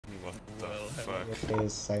What the fuck?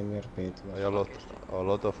 Please sign your page. A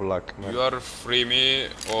lot of luck, man. You are free me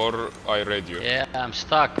or I raid you? Yeah, I'm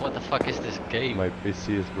stuck. What the fuck is this game? My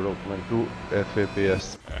PC is broke, man. 2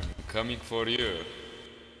 FPS. I'm coming for you.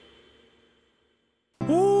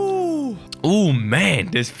 Ooh. Ooh, man,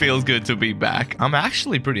 this feels good to be back. I'm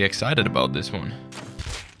actually pretty excited about this one.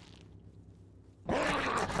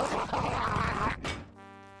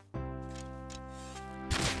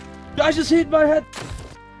 I just hit my head.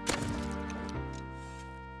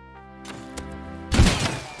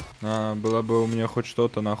 Было бы у меня хоть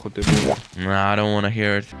что-то, нахуй ты был. Nah, I don't want to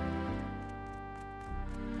hear it.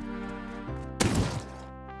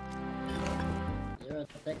 You're a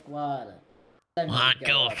thick one.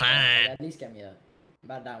 Go fine. At least get me up.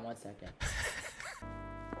 About down 1 second.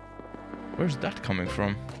 Where's that coming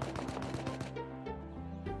from?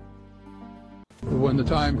 When the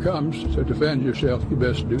time comes to defend yourself, you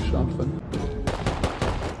best do something.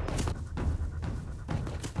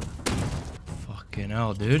 Fucking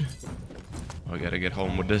hell, dude. I gotta get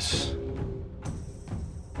home with this.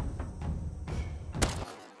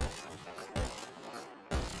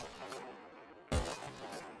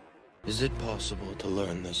 Is it possible to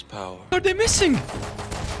learn this power? Are they missing?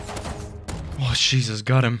 Oh, Jesus,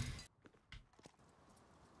 got him.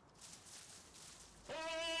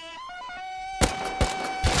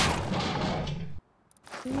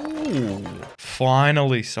 Ooh,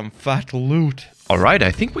 finally, some fat loot. Alright,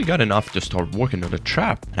 I think we got enough to start working on the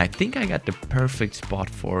trap. And I think I got the perfect spot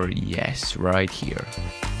for yes, right here.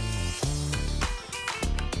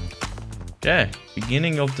 Okay,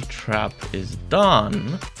 beginning of the trap is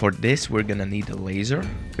done. For this, we're gonna need a laser.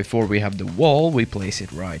 Before we have the wall, we place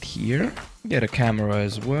it right here. Get a camera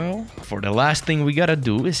as well. For the last thing we gotta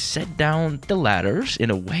do is set down the ladders in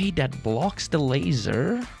a way that blocks the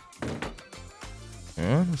laser.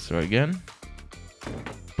 Let's try again.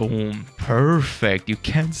 Boom, perfect. You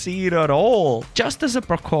can't see it at all. Just as a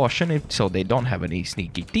precaution, so they don't have any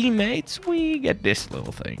sneaky teammates, we get this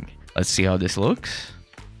little thing. Let's see how this looks.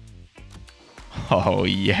 Oh,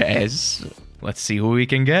 yes. Let's see who we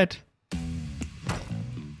can get.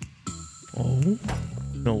 Oh,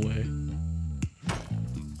 no way.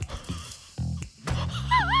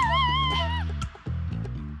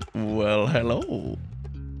 Well, hello.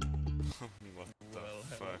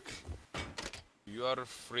 You are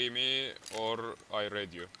free me or I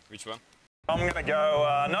raid you. Which one? I'm gonna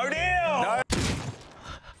go, no deal! No.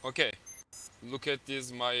 Okay. Look at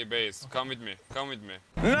this, my base. Come with me. Come with me.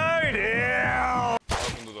 No deal!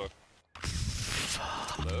 Open the door.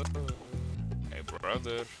 Hello. Hey,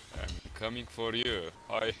 brother. I'm coming for you.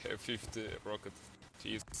 I have 50 rocket.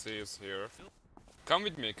 TC is here. Come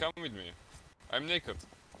with me. Come with me. I'm naked.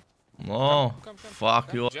 No. Come.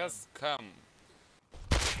 Fuck you. Just come.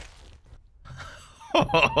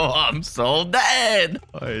 Oh, I'm so dead.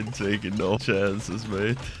 I ain't taking no chances,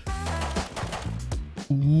 mate.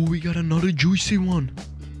 Ooh, we got another juicy one.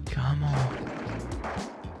 Come on.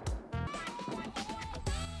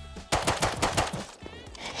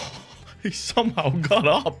 He somehow got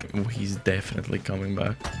up. Oh, he's definitely coming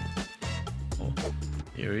back. Oh,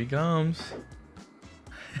 here he comes.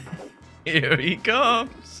 Here he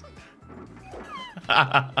comes.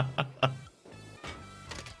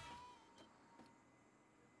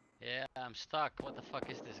 Yeah, I'm stuck. What the fuck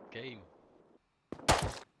is this game?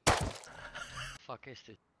 Fuck is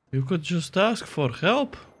this? You could just ask for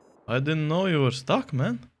help. I didn't know you were stuck,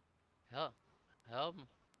 man. Help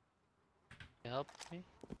me.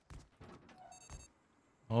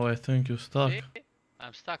 Oh, I think you're stuck. See?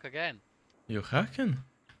 I'm stuck again. You hacking?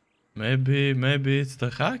 Maybe it's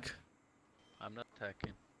the hack. I'm not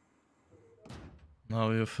hacking.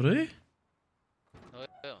 Now you're free? No,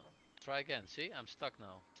 yeah. Try again. See, I'm stuck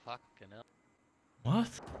now. Fucking hell. What?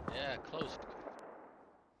 Yeah, close.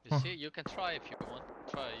 You Huh. see, you can try if you want.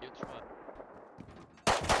 You try.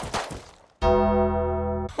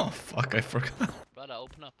 Oh fuck, I forgot. Brother,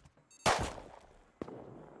 open up.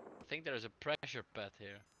 I think there is a pressure pad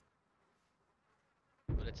here.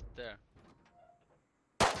 But it's there.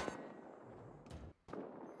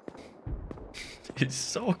 It's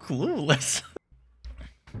so clueless.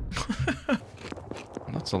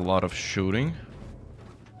 That's a lot of shooting.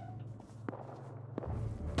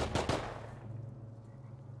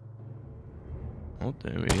 Oh,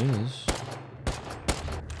 there he is.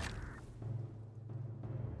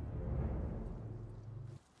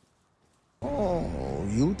 Oh,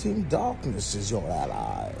 you think darkness is your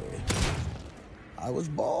ally? I was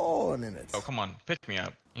born in it. Oh, come on, pick me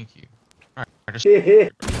up. Thank you. Alright, I just...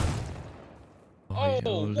 Oh,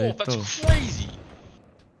 whoa, that's crazy!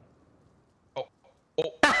 Oh.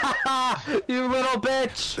 You little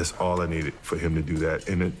bitch! That's all I needed for him to do that,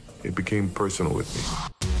 and it became personal with me.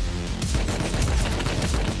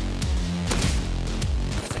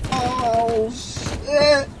 Oh,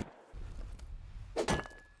 shit!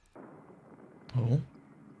 Oh?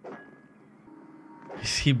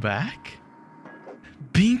 Is he back?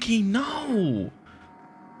 Binky, no!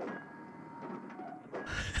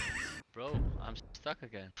 Bro, I'm stuck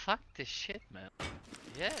again. Fuck this shit, man.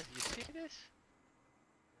 Yeah, you see this?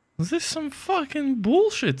 Is this some fucking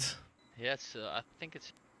bullshit? Yeah, it's, I think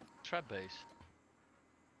it's trap base.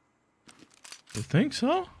 You think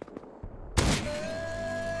so?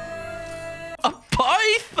 A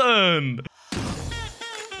python!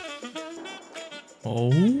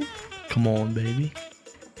 Oh, come on, baby.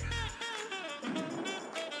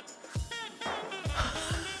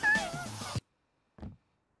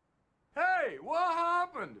 Hey, what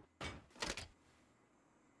happened?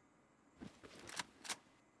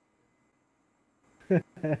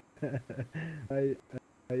 I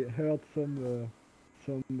heard some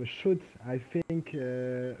shots. I think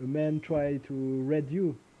a man tried to raid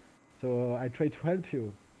you, so I tried to help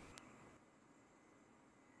you.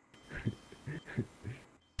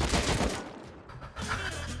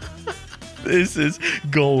 This is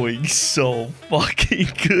going so fucking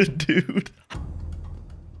good, dude.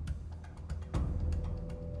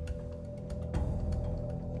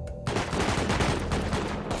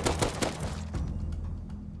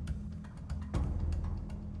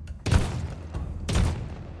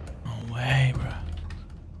 No way, bro.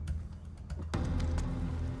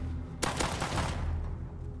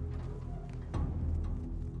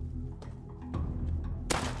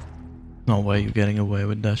 No way you're getting away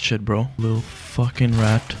with that shit, bro. Little fucking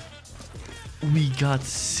rat. We got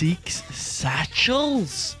 6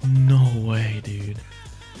 satchels? No way, dude.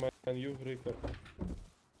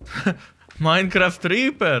 Minecraft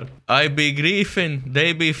Reaper. I be griefing,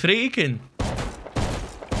 they be freaking.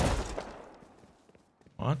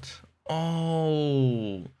 What?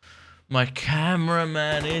 Oh, my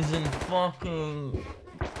cameraman isn't fucking...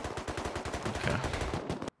 Okay.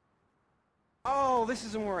 Oh, this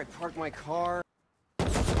isn't where I parked my car.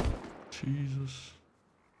 Jesus.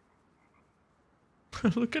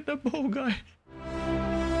 Look at that bow guy.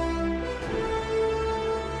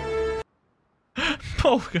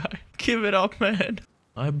 Bow guy, give it up, man.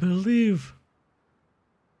 I believe.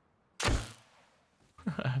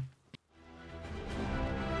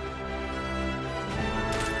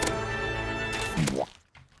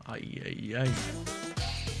 Ay, ay, ay.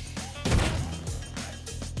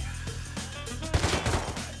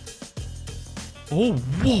 Oh,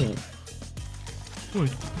 whoa.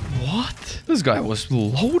 Wait, what? This guy was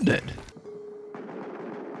loaded.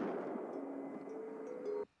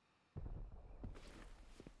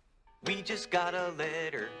 We just got a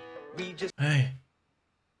letter. We just... Hey.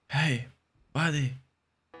 Hey, buddy.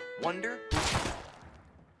 Wonder?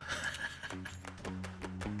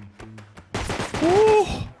 Ooh.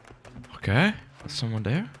 Okay, there's someone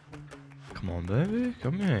there. Come on, baby,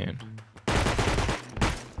 come in.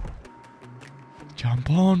 Jump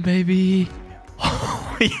on, baby.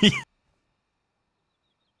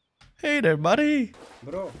 Hey there, buddy.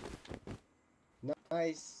 Bro,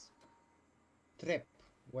 nice trap.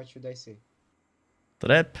 What should I say?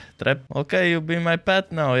 Trap. Okay, you'll be my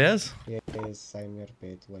pet now, yes? Yes, I'm your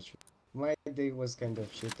pet. What should... My day was kind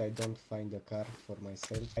of shit. I don't find a car for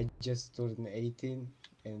myself. I just turned 18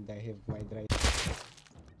 and I have my drive.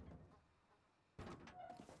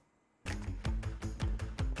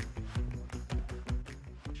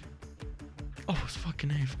 Oh, it's fucking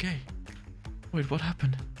AFK. Wait, what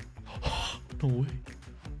happened? No way.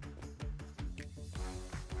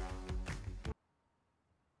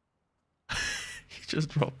 He just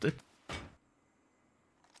dropped it.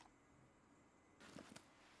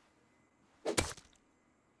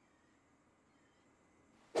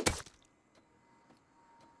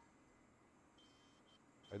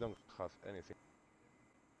 I don't have anything.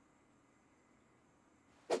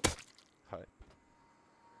 Hi.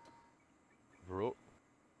 Bro.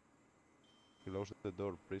 Close the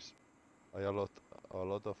door, please. I a lot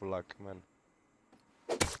of luck, man.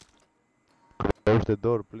 Close the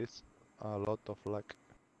door, please. A lot of luck.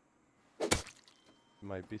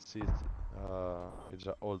 My PC it's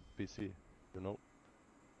an old PC, you know.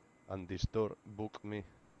 And this door booked me.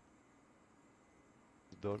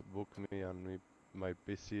 This door booked me and my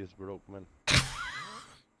PC is broke, man.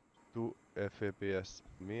 2 FPS.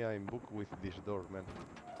 Me, I'm booked with this door, man.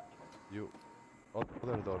 You,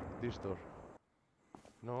 other door, this door.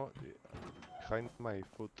 No, behind my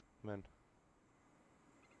foot, man.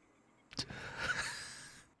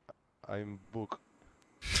 I'm booked.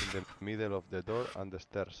 the middle of the door and the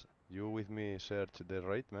stairs. You with me search the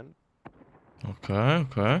right, man? Okay,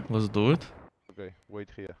 okay, let's do it. Okay, wait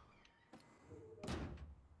here.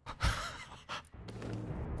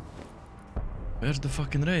 Where's the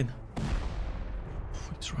fucking raid?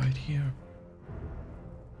 It's right here.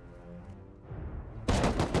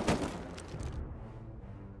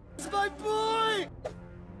 It's my boy!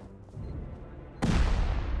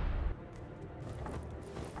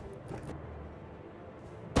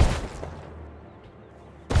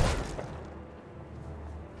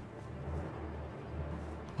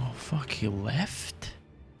 Oh fuck, he left?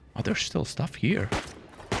 Oh, there's still stuff here.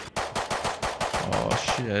 Oh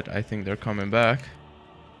shit, I think they're coming back.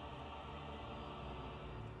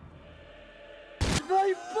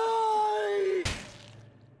 My boy!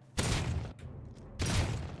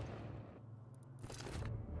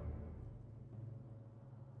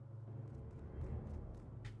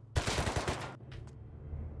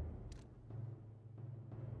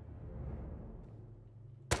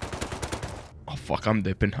 Oh fuck, I'm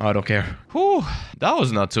dipping. I don't care. Whew, that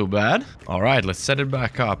was not too bad. Alright, let's set it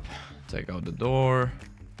back up. Take out the door.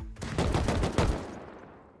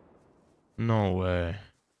 No way.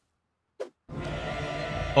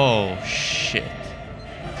 Oh shit.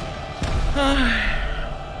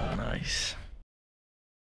 Nice.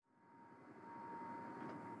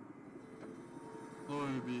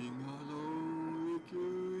 I'm being alone with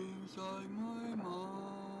you inside my mind.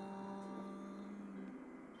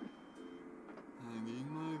 Hanging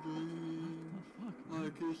my dream. I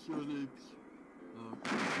kiss your lips.